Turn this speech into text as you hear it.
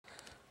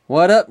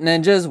What up,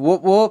 ninjas?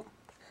 Whoop whoop.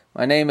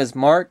 My name is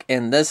Mark,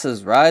 and this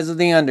is Rise of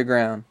the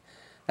Underground.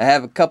 I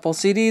have a couple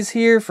CDs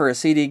here for a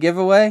CD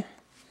giveaway.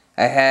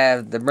 I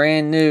have the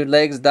brand new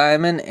Legs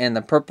Diamond and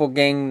the Purple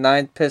Gang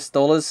 9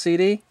 Pistolas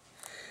CD.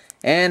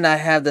 And I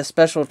have the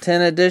special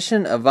 10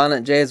 edition of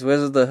Violent J's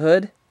Wizard of the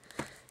Hood.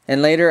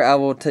 And later I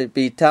will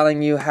be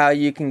telling you how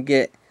you can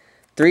get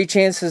 3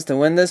 chances to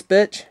win this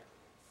bitch.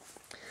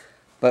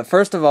 But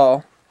first of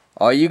all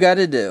you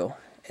gotta do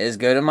is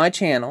go to my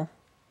channel,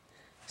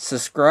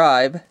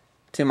 subscribe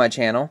to my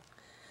channel,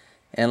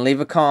 and leave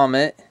a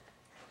comment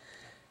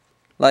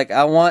like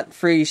 "I want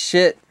free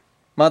shit,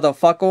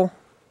 motherfucker,"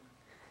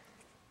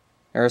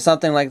 or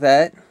something like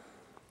that,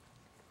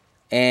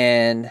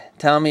 and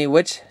tell me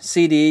which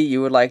CD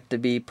you would like to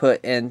be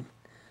put in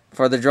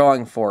for the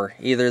drawing for,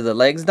 either the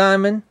Legs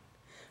Diamond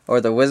or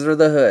the Wizard of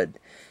the Hood.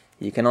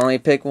 You can only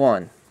pick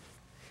one.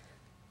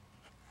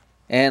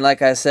 And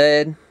like I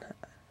said,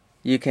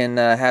 you can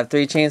have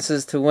 3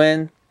 chances to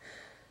win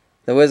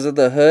the Wizard of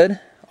the Hood.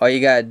 All you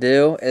gotta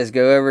do is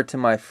go over to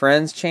my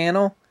friend's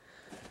channel,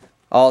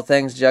 All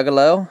Things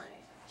Juggalo.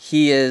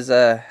 He is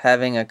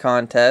having a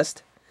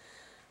contest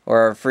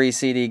or a free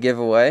CD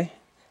giveaway,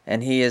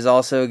 and he is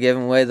also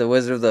giving away the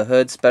Wizard of the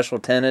Hood Special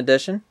 10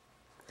 edition.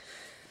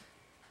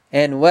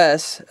 And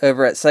Wes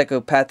over at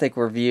Psychopathic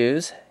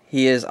Reviews,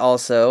 he is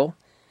also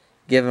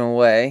giving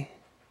away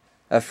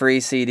a free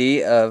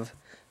CD of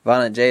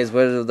Violent J's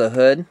Wizard of the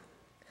Hood.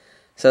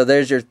 So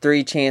there's your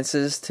 3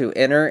 chances to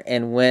enter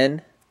and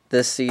win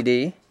this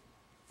CD.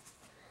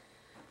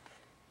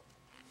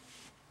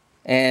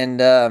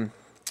 And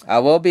I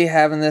will be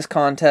having this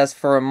contest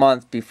for a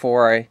month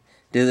before I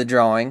do the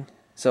drawing,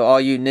 so all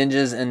you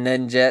ninjas and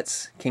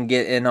ninjettes can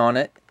get in on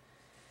it.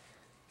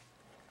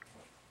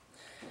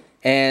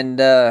 And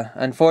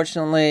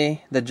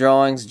unfortunately, the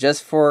drawing's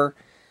just for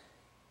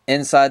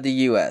inside the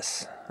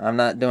US. I'm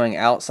not doing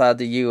outside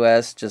the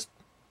US, just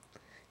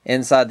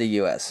inside the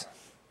US.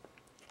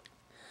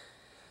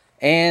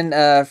 And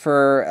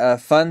for a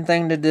fun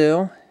thing to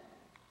do,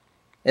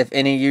 if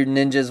any of you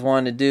ninjas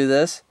want to do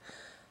this,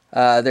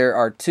 there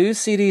are 2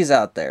 CDs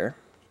out there.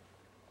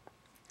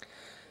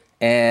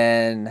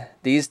 And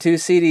these 2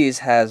 CDs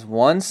has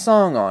one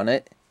song on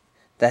it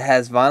that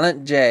has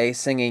Violent J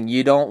singing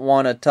 "You Don't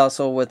Want to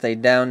Tussle with a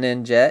Down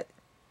Ninjet."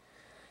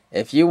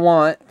 If you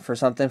want, for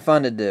something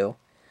fun to do,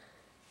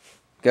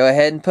 go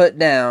ahead and put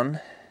down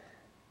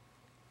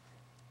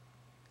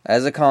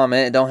as a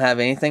comment. It don't have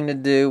anything to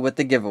do with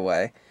the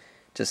giveaway.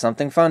 Just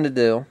something fun to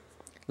do.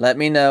 Let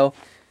me know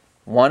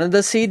one of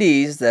the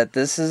CDs that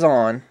this is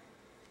on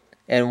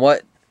and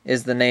what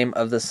is the name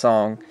of the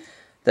song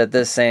that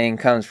this saying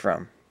comes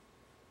from.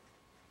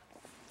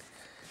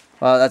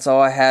 Well, that's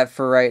all I have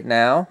for right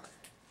now.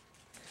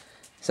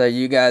 So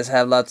you guys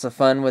have lots of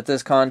fun with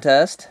this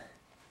contest.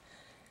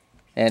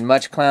 And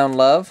much clown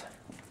love.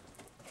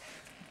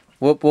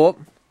 Whoop whoop.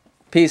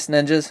 Peace,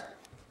 ninjas.